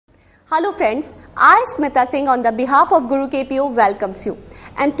Hello friends, I Smita Singh on the behalf of Guru KPO welcomes you.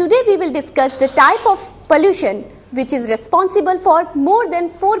 And today we will discuss the type of pollution which is responsible for more than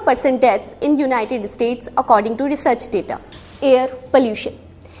 4% deaths in United States according to research data. Air pollution.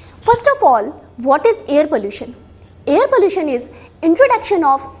 First of all, what is air pollution? Air pollution is introduction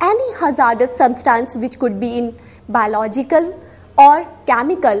of any hazardous substance which could be in biological or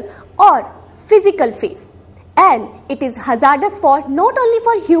chemical or physical phase. And it is hazardous for not only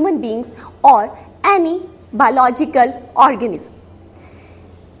for human beings or any biological organism.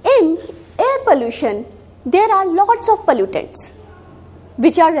 In air pollution, there are lots of pollutants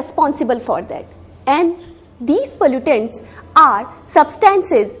which are responsible for that. And these pollutants are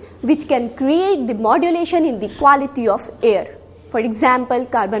substances which can create the modulation in the quality of air. For example,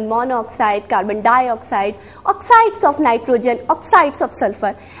 carbon monoxide, carbon dioxide, oxides of nitrogen, oxides of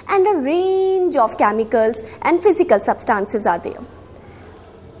sulfur, and a range of chemicals and physical substances are there.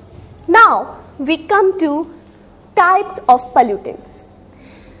 Now, we come to types of pollutants.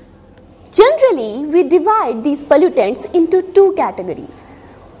 Generally, we divide these pollutants into two categories,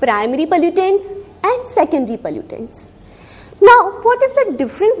 primary pollutants and secondary pollutants. Now, what is the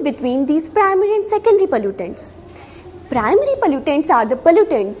difference between these primary and secondary pollutants? Primary pollutants are the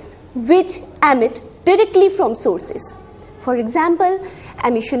pollutants which emit directly from sources. For example,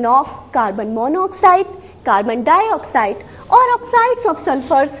 emission of carbon monoxide, carbon dioxide or oxides of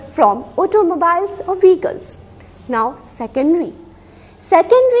sulfurs from automobiles or vehicles. Now, secondary.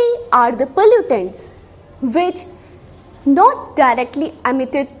 Secondary are the pollutants which not directly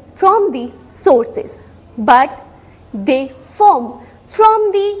emitted from the sources, but they form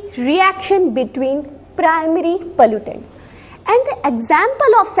from the reaction between primary pollutants. And the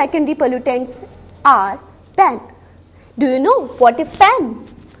example of secondary pollutants are PAN. Do you know what is PAN?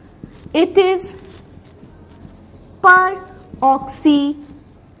 It is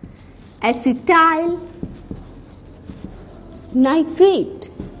peroxyacetyl nitrate,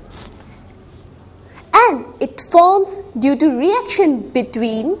 and it forms due to reaction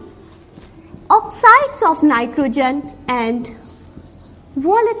between oxides of nitrogen and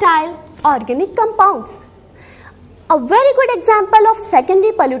volatile organic compounds. A very good example of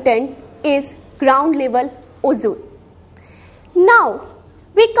secondary pollutant is ground level ozone. Now,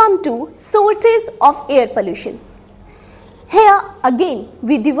 we come to sources of air pollution. Here again,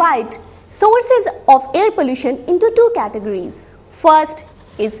 we divide sources of air pollution into two categories. First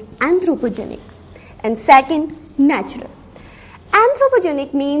is anthropogenic and second natural.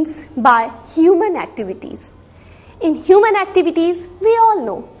 Anthropogenic means by human activities. In human activities, we all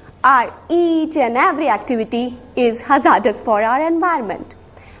know our each and every activity is hazardous for our environment.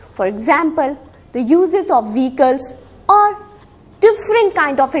 For example, the uses of vehicles or different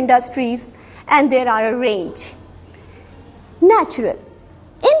kind of industries, and there are a range. Natural.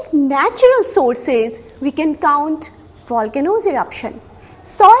 In natural sources, we can count volcanoes eruption,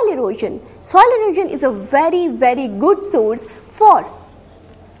 soil erosion. Soil erosion is a very good source for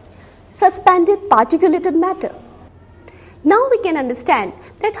suspended particulated matter. Now we can understand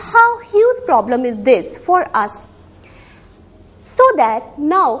that how huge problem is this for us. So that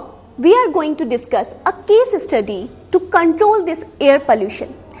now we are going to discuss a case study to control this air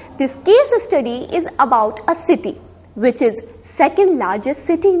pollution. This case study is about a city which is second largest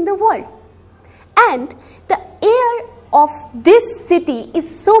city in the world. And the air of this city is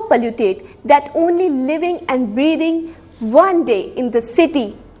so polluted that only living and breathing one day in the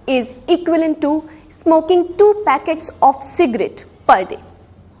city is equivalent to smoking 2 packets of cigarette per day.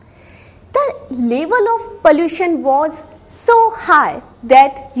 The level of pollution was so high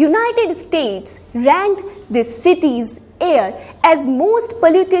that United States ranked this city's air as most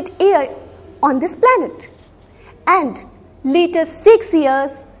polluted air on this planet. And later 6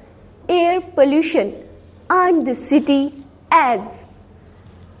 years, air pollution earned the city as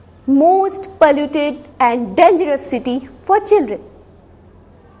most polluted and dangerous city for children.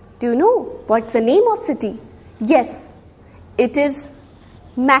 Do you know what's the name of city? Yes, it is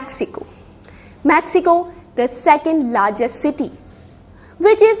Mexico. Mexico, the second largest city,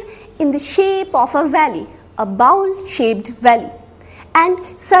 which is in the shape of a valley, a bowl-shaped valley, and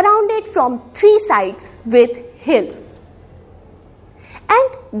surrounded from 3 sides with hills.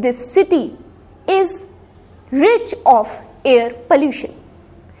 And this city is rich of air pollution.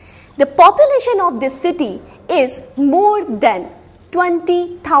 The population of this city is more than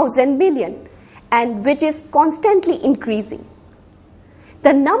 20,000 million, and which is constantly increasing.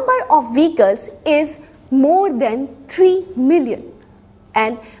 The number of vehicles is more than 3 million,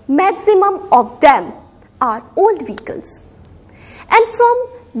 and maximum of them are old vehicles. And from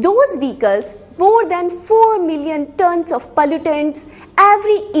those vehicles, more than 4 million tons of pollutants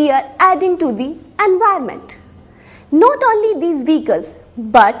every year adding to the environment. Not only these vehicles,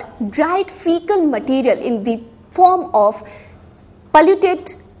 but dried fecal material in the form of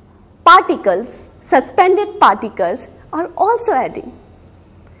polluted particles, suspended particles are also adding.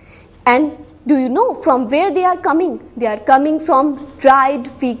 And do you know from where they are coming? They are coming from dried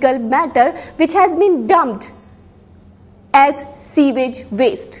fecal matter which has been dumped as sewage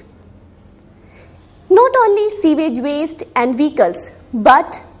waste. Not only sewage waste and vehicles,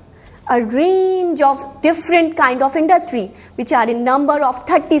 but a range of different kind of industry which are in number of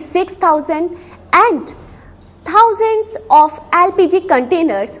 36,000, and thousands of LPG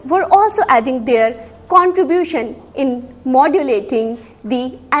containers were also adding their contribution in modulating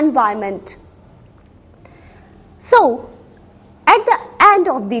the environment. So, at the end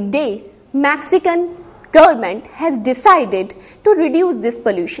of the day, Mexican government has decided to reduce this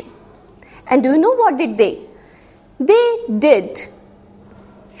pollution. And do you know what did they? They did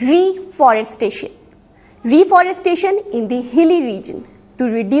reforestation. Reforestation in the hilly region to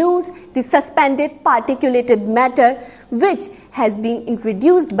reduce the suspended particulated matter which has been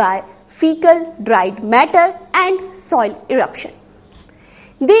introduced by fecal dried matter and soil eruption.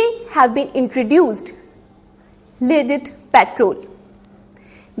 They have been introduced leaded petrol.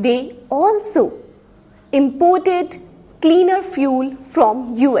 They also imported cleaner fuel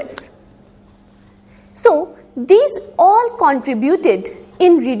from US. So these all contributed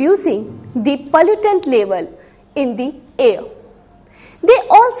in reducing the pollutant level in the air. They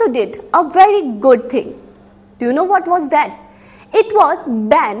also did a very good thing. Do you know what was that? It was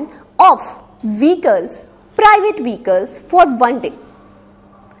ban of vehicles, private vehicles for one day.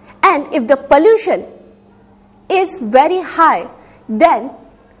 And if the pollution is very high, then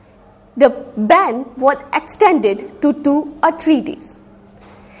the ban was extended to 2 or 3 days.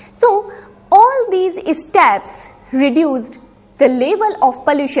 So all these steps reduced the level of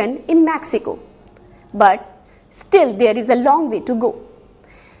pollution in Mexico, but still there is a long way to go.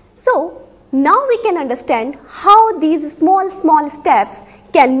 So now we can understand how these small steps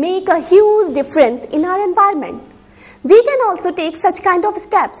can make a huge difference in our environment. We can also take such kind of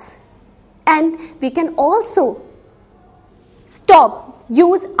steps, and we can also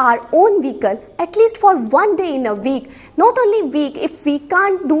use our own vehicle at least for one day in a week. Not only week, if we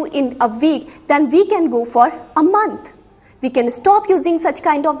can't do in a week, then we can go for a month. We can stop using such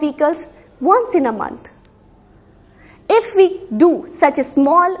kind of vehicles once in a month. If we do such a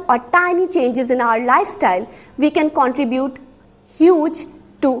small or tiny changes in our lifestyle, we can contribute huge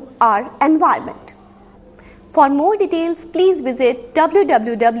to our environment. For more details, please visit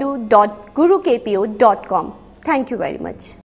www.gurukpo.com. Thank you very much.